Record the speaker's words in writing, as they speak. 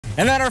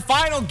And then our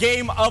final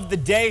game of the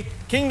day,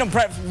 Kingdom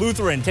Prep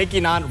Lutheran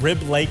taking on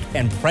Rib Lake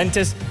and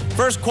Prentice.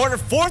 First quarter,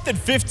 4th and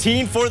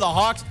 15 for the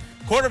Hawks.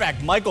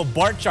 Quarterback Michael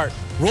Barchart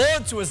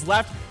rolling to his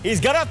left. He's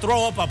going to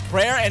throw up a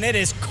prayer, and it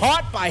is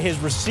caught by his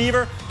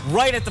receiver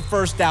right at the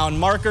first down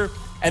marker.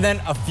 And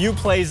then a few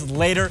plays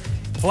later,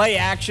 play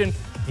action.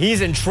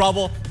 He's in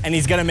trouble, and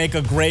he's going to make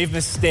a grave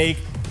mistake,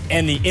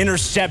 and the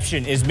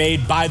interception is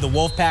made by the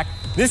Wolfpack.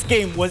 This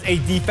game was a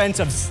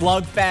defensive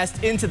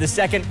slugfest into the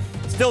second,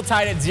 still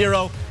tied at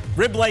 0.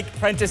 Rib Lake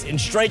Prentice in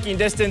striking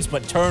distance,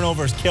 but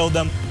turnovers killed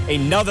them.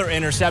 Another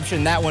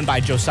interception, that one by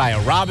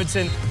Josiah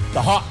Robinson.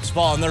 The Hawks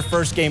fall in their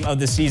first game of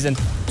the season,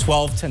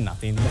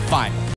 12-0 the final.